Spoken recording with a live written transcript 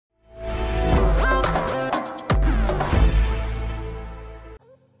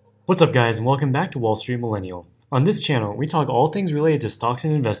What's up guys, and welcome back to Wall Street Millennial. On this channel, we talk all things related to stocks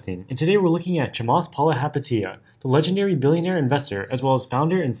and investing, and today we're looking at Chamath Palihapitiya, the legendary billionaire investor as well as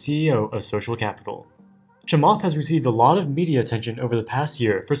founder and CEO of Social Capital. Chamath has received a lot of media attention over the past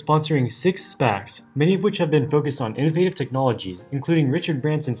year for sponsoring 6 SPACs, many of which have been focused on innovative technologies, including Richard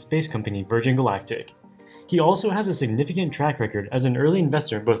Branson's space company Virgin Galactic. He also has a significant track record as an early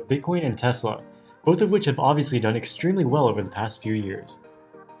investor in both Bitcoin and Tesla, both of which have obviously done extremely well over the past few years.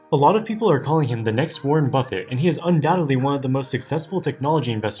 A lot of people are calling him the next Warren Buffett, and he is undoubtedly one of the most successful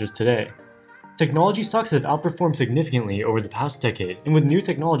technology investors today. Technology stocks have outperformed significantly over the past decade, and with new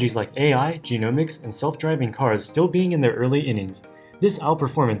technologies like AI, genomics, and self-driving cars still being in their early innings, this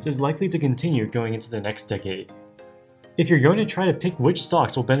outperformance is likely to continue going into the next decade. If you're going to try to pick which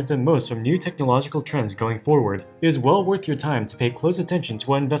stocks will benefit most from new technological trends going forward, it is well worth your time to pay close attention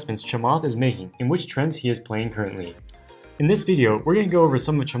to what investments Chamath is making and which trends he is playing currently. In this video, we're going to go over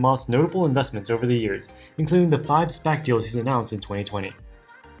some of Chamath's notable investments over the years, including the 5 SPAC deals he's announced in 2020.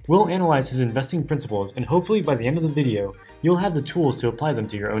 We'll analyze his investing principles, and hopefully by the end of the video, you'll have the tools to apply them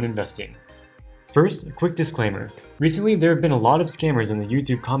to your own investing. First, a quick disclaimer. Recently, there have been a lot of scammers in the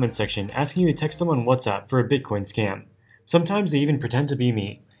YouTube comment section asking you to text them on WhatsApp for a Bitcoin scam. Sometimes they even pretend to be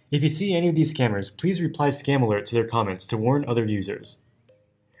me. If you see any of these scammers, please reply scam alert to their comments to warn other users.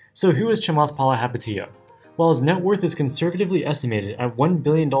 So who is Chamath Palihapitiya? While his net worth is conservatively estimated at $1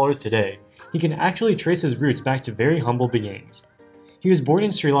 billion today, he can actually trace his roots back to very humble beginnings. He was born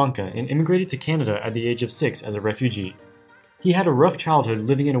in Sri Lanka and immigrated to Canada at the age of 6 as a refugee. He had a rough childhood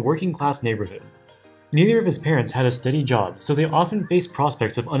living in a working-class neighborhood. Neither of his parents had a steady job, so they often faced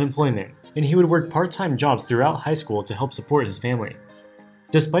prospects of unemployment, and he would work part-time jobs throughout high school to help support his family.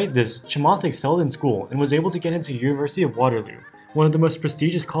 Despite this, Chamath excelled in school and was able to get into University of Waterloo, one of the most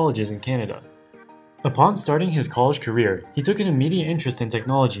prestigious colleges in Canada. Upon starting his college career, he took an immediate interest in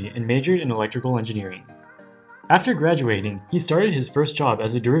technology and majored in electrical engineering. After graduating, he started his first job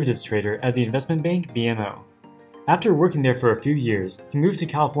as a derivatives trader at the investment bank BMO. After working there for a few years, he moved to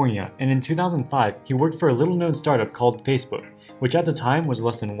California, and in 2005 he worked for a little-known startup called Facebook, which at the time was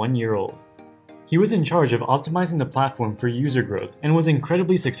less than 1 year old. He was in charge of optimizing the platform for user growth and was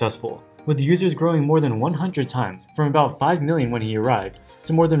incredibly successful, with users growing more than 100 times, from about 5 million when he arrived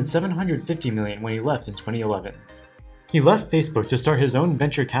to more than 750 million when he left in 2011. He left Facebook to start his own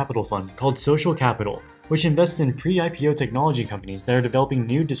venture capital fund called Social Capital, which invests in pre-IPO technology companies that are developing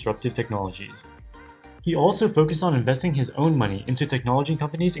new disruptive technologies. He also focused on investing his own money into technology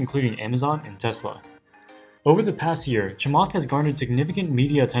companies including Amazon and Tesla. Over the past year, Chamath has garnered significant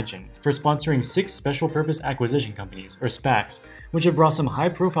media attention for sponsoring 6 special purpose acquisition companies, or SPACs, which have brought some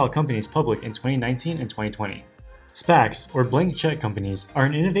high-profile companies public in 2019 and 2020. SPACs, or blank check companies, are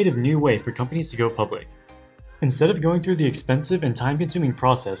an innovative new way for companies to go public. Instead of going through the expensive and time-consuming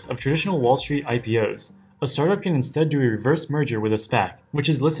process of traditional Wall Street IPOs, a startup can instead do a reverse merger with a SPAC, which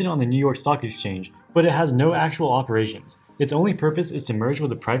is listed on the New York Stock Exchange, but it has no actual operations. Its only purpose is to merge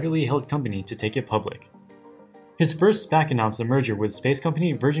with a privately held company to take it public. His first SPAC announced a merger with space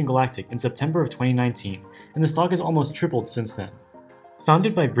company Virgin Galactic in September of 2019, and the stock has almost tripled since then.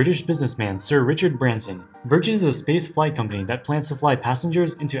 Founded by British businessman Sir Richard Branson, Virgin is a space flight company that plans to fly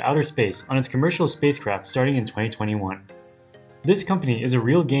passengers into outer space on its commercial spacecraft starting in 2021. This company is a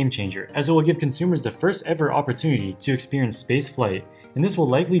real game changer, as it will give consumers the first ever opportunity to experience space flight, and this will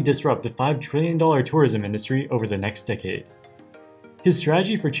likely disrupt the $5 trillion tourism industry over the next decade. His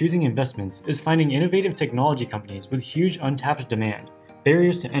strategy for choosing investments is finding innovative technology companies with huge untapped demand,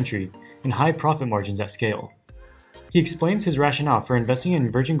 barriers to entry, and high profit margins at scale. He explains his rationale for investing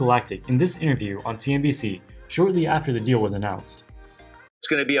in Virgin Galactic in this interview on CNBC shortly after the deal was announced. It's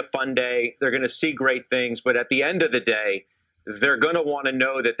going to be a fun day. They're going to see great things, but at the end of the day, they're going to want to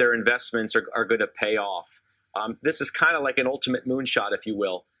know that their investments are going to pay off. This is kind of like an ultimate moonshot, if you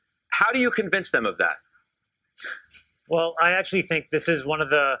will. How do you convince them of that? Well, I actually think this is one of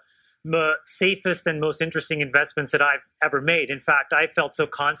the safest and most interesting investments that I've ever made. In fact, I felt so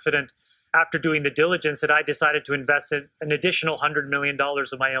confident after doing the diligence that I decided to invest in an additional $100 million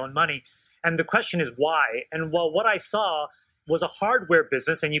of my own money. And the question is why? And well, what I saw was a hardware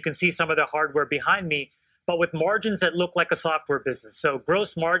business, and you can see some of the hardware behind me, but with margins that look like a software business. So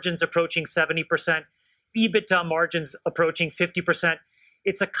gross margins approaching 70%, EBITDA margins approaching 50%.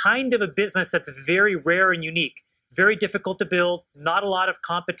 It's a kind of a business that's very rare and unique, very difficult to build, not a lot of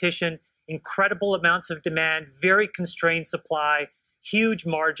competition, incredible amounts of demand, very constrained supply, huge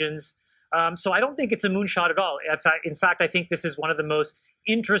margins. So I don't think it's a moonshot at all. In fact, I think this is one of the most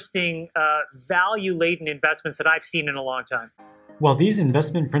interesting, value-laden investments that I've seen in a long time. While these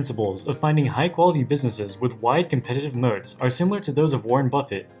investment principles of finding high-quality businesses with wide competitive moats are similar to those of Warren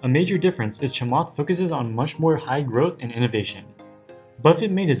Buffett, a major difference is Chamath focuses on much more high growth and innovation.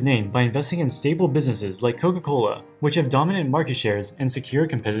 Buffett made his name by investing in stable businesses like Coca-Cola, which have dominant market shares and secure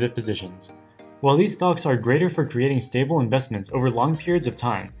competitive positions. While these stocks are greater for creating stable investments over long periods of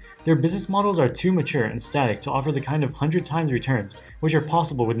time, their business models are too mature and static to offer the kind of 100 times returns which are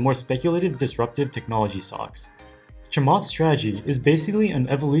possible with more speculative, disruptive technology stocks. Chamath's strategy is basically an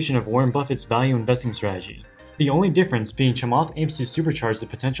evolution of Warren Buffett's value investing strategy, the only difference being Chamath aims to supercharge the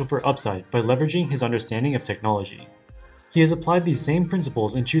potential for upside by leveraging his understanding of technology. He has applied these same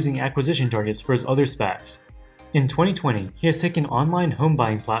principles in choosing acquisition targets for his other SPACs. In 2020, he has taken online home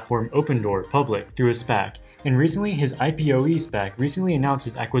buying platform Opendoor public through a SPAC, and recently his IPOE SPAC recently announced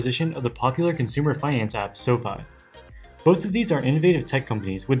his acquisition of the popular consumer finance app SoFi. Both of these are innovative tech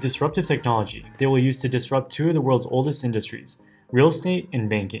companies with disruptive technology they will use to disrupt two of the world's oldest industries, real estate and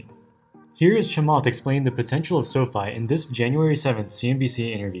banking. Here is Chamath explaining the potential of SoFi in this January 7th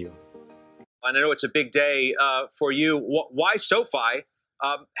CNBC interview. And I know it's a big day for you. Why SoFi?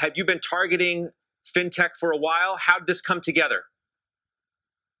 Have you been targeting fintech for a while? How did this come together?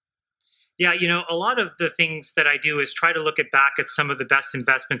 Yeah, a lot of the things that I do is try to look back at some of the best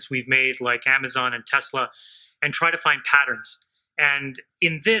investments we've made, like Amazon and Tesla, and try to find patterns. And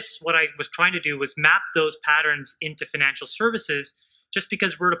in this, what I was trying to do was map those patterns into financial services, just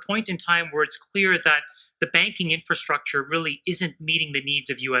because we're at a point in time where it's clear that the banking infrastructure really isn't meeting the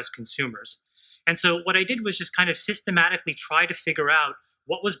needs of US consumers. And so what I did was just kind of systematically try to figure out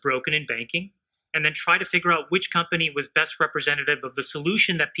what was broken in banking, and then try to figure out which company was best representative of the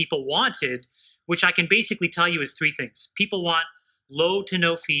solution that people wanted, which I can basically tell you is three things. People want low to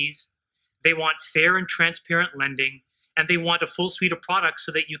no fees, they want fair and transparent lending, and they want a full suite of products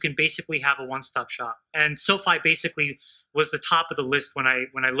so that you can basically have a one-stop shop. And SoFi basically was the top of the list when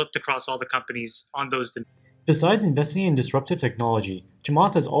I looked across all the companies on those. Besides investing in disruptive technology,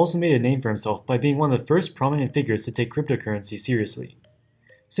 Chamath has also made a name for himself by being one of the first prominent figures to take cryptocurrency seriously.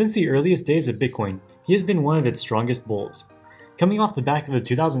 Since the earliest days of Bitcoin, he has been one of its strongest bulls. Coming off the back of the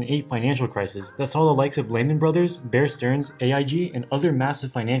 2008 financial crisis that saw the likes of Lehman Brothers, Bear Stearns, AIG, and other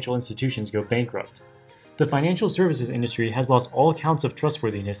massive financial institutions go bankrupt, the financial services industry has lost all counts of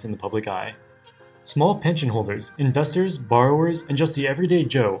trustworthiness in the public eye. Small pension holders, investors, borrowers, and just the everyday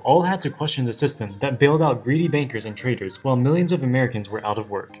Joe all had to question the system that bailed out greedy bankers and traders while millions of Americans were out of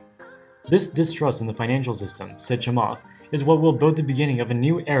work. This distrust in the financial system, said Chamath, is what will build the beginning of a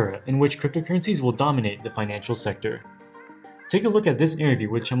new era in which cryptocurrencies will dominate the financial sector. Take a look at this interview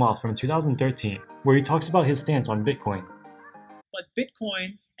with Chamath from 2013, where he talks about his stance on Bitcoin. But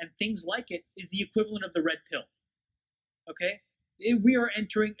Bitcoin and things like it is the equivalent of the red pill. Okay? We are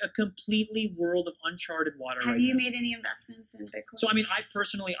entering a completely world of uncharted water right now. Have you made any investments in Bitcoin? So,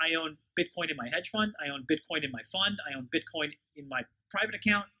 I own Bitcoin in my hedge fund. I own Bitcoin in my fund. I own Bitcoin in my private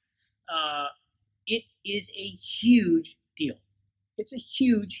account. It is a huge deal. It's a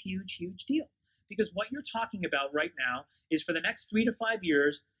huge, huge, huge deal. Because what you're talking about right now is for the next 3 to 5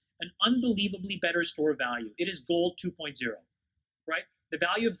 years, an unbelievably better store of value. It is gold 2.0, right? The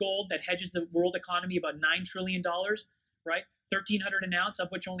value of gold that hedges the world economy about $9 trillion, right? $1,300 an ounce, of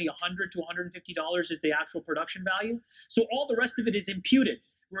which only $100 to $150 is the actual production value. So all the rest of it is imputed.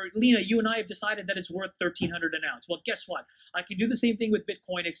 Where, Lena, you and I have decided that it's worth $1,300 an ounce. Well, guess what? I can do the same thing with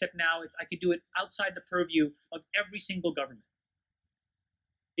Bitcoin, except now I can do it outside the purview of every single government.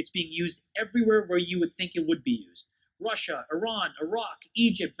 It's being used everywhere where you would think it would be used. Russia, Iran, Iraq,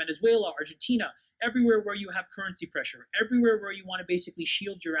 Egypt, Venezuela, Argentina, everywhere where you have currency pressure, everywhere where you want to basically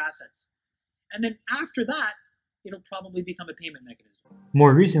shield your assets. And then after that, it'll probably become a payment mechanism.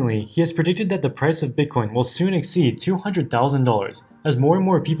 More recently, he has predicted that the price of Bitcoin will soon exceed $200,000 as more and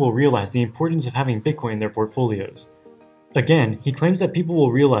more people realize the importance of having Bitcoin in their portfolios. Again, he claims that people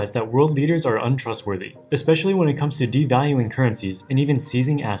will realize that world leaders are untrustworthy, especially when it comes to devaluing currencies and even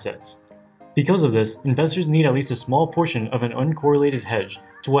seizing assets. Because of this, investors need at least a small portion of an uncorrelated hedge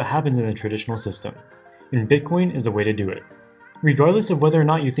to what happens in the traditional system, and Bitcoin is the way to do it. Regardless of whether or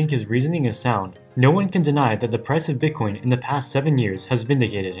not you think his reasoning is sound, no one can deny that the price of Bitcoin in the past 7 years has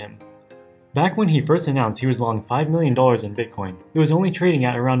vindicated him. Back when he first announced he was long $5 million in Bitcoin, it was only trading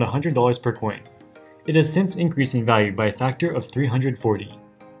at around $100 per coin. It has since increased in value by a factor of 340.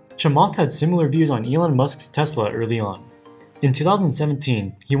 Chamath had similar views on Elon Musk's Tesla early on. In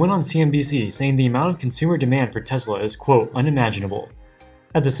 2017, he went on CNBC saying the amount of consumer demand for Tesla is, quote, unimaginable.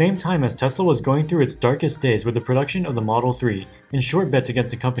 At the same time as Tesla was going through its darkest days with the production of the Model 3, and short bets against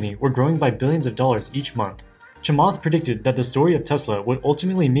the company were growing by billions of dollars each month, Chamath predicted that the story of Tesla would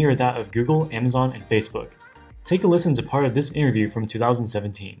ultimately mirror that of Google, Amazon, and Facebook. Take a listen to part of this interview from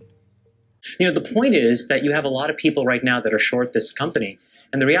 2017. The point is that you have a lot of people right now that are short this company.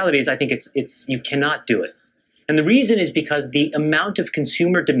 And the reality is, I think it's you cannot do it. And the reason is because the amount of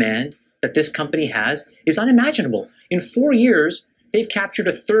consumer demand that this company has is unimaginable. In 4 years, they've captured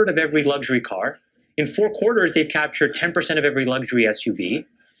a third of every luxury car. In 4 quarters, they've captured 10% of every luxury SUV.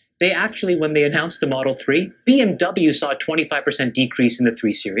 They actually, when they announced the Model 3, BMW saw a 25% decrease in the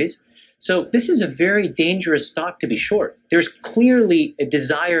 3 Series. So this is a very dangerous stock to be short. There's clearly a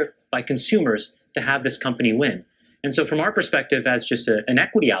desire by consumers to have this company win. And so from our perspective as just an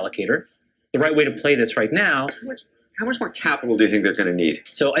equity allocator, the right way to play this right now. How much more capital do you think they're going to need?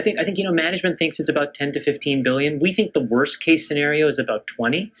 So I think management thinks it's about 10 to 15 billion. We think the worst case scenario is about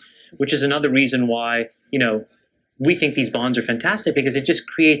 20, which is another reason why, we think these bonds are fantastic, because it just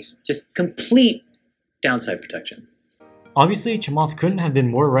creates just complete downside protection. Obviously, Chamath couldn't have been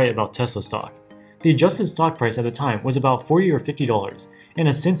more right about Tesla stock. The adjusted stock price at the time was about $40 or $50 and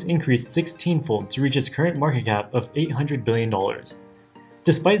has since increased 16-fold to reach its current market cap of $800 billion.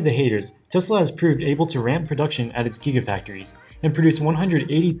 Despite the haters, Tesla has proved able to ramp production at its gigafactories and produce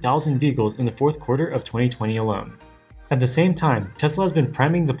 180,000 vehicles in the fourth quarter of 2020 alone. At the same time, Tesla has been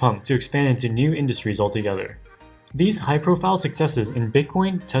priming the pump to expand into new industries altogether. These high-profile successes in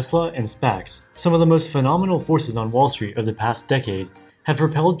Bitcoin, Tesla, and SPACs, some of the most phenomenal forces on Wall Street of the past decade, have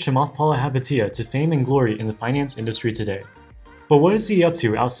propelled Chamath Palihapitiya to fame and glory in the finance industry today. But what is he up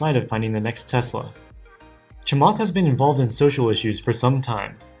to outside of finding the next Tesla? Chamath has been involved in social issues for some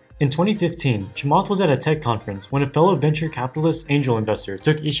time. In 2015, Chamath was at a tech conference when a fellow venture capitalist angel investor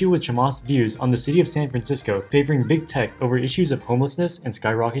took issue with Chamath's views on the city of San Francisco favoring big tech over issues of homelessness and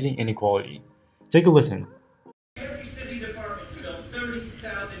skyrocketing inequality. Take a listen. Every city department to build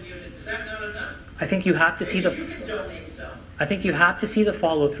 30,000 units. Is that not enough? I think you have to see the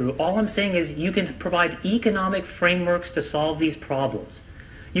follow through. All I'm saying is you can provide economic frameworks to solve these problems.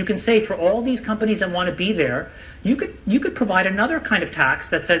 You can say for all these companies that want to be there, you could provide another kind of tax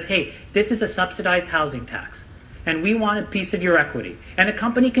that says, hey, this is a subsidized housing tax, and we want a piece of your equity. And a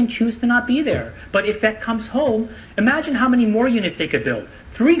company can choose to not be there. But if that comes home, imagine how many more units they could build.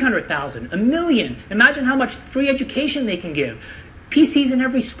 300,000, 1 million. Imagine how much free education they can give. PCs in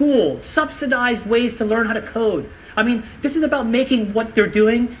every school, subsidized ways to learn how to code. I mean, this is about making what they're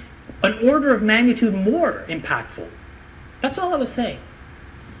doing an order of magnitude more impactful. That's all I was saying.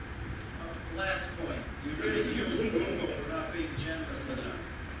 Last point. You ridiculed Google for not being generous enough.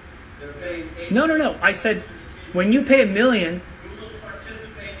 They're paying No. I said, when you pay $1 million, Google's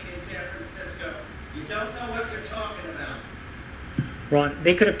participating in San Francisco. You don't know what you're talking about. Ron,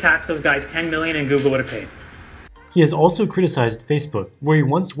 they could have taxed those guys $10 million and Google would have paid. He has also criticized Facebook, where he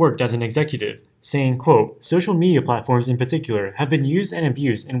once worked as an executive, saying, quote, social media platforms in particular have been used and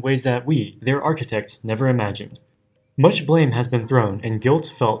abused in ways that we, their architects, never imagined. Much blame has been thrown and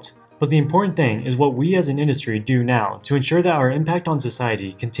guilt felt, but the important thing is what we as an industry do now to ensure that our impact on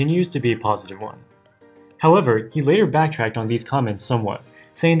society continues to be a positive one. However, he later backtracked on these comments somewhat,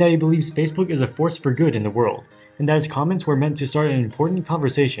 saying that he believes Facebook is a force for good in the world, and that his comments were meant to start an important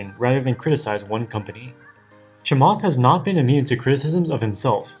conversation rather than criticize one company. Chamath has not been immune to criticisms of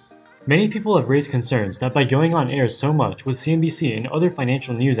himself. Many people have raised concerns that by going on air so much with CNBC and other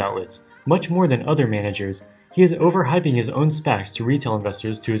financial news outlets, much more than other managers, he is overhyping his own SPACs to retail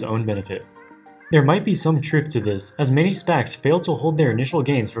investors to his own benefit. There might be some truth to this, as many SPACs fail to hold their initial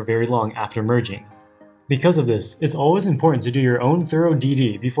gains for very long after merging. Because of this, it's always important to do your own thorough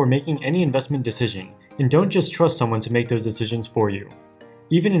DD before making any investment decision, and don't just trust someone to make those decisions for you.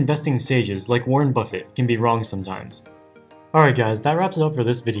 Even investing sages like Warren Buffett can be wrong sometimes. Alright guys, that wraps it up for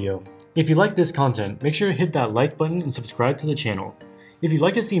this video. If you like this content, make sure to hit that like button and subscribe to the channel. If you'd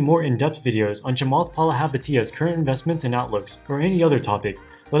like to see more in-depth videos on Chamath Palihapitiya's current investments and outlooks, or any other topic,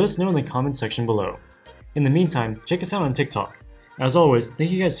 let us know in the comments section below. In the meantime, check us out on TikTok. As always,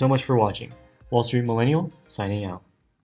 thank you guys so much for watching. Wall Street Millennial, signing out.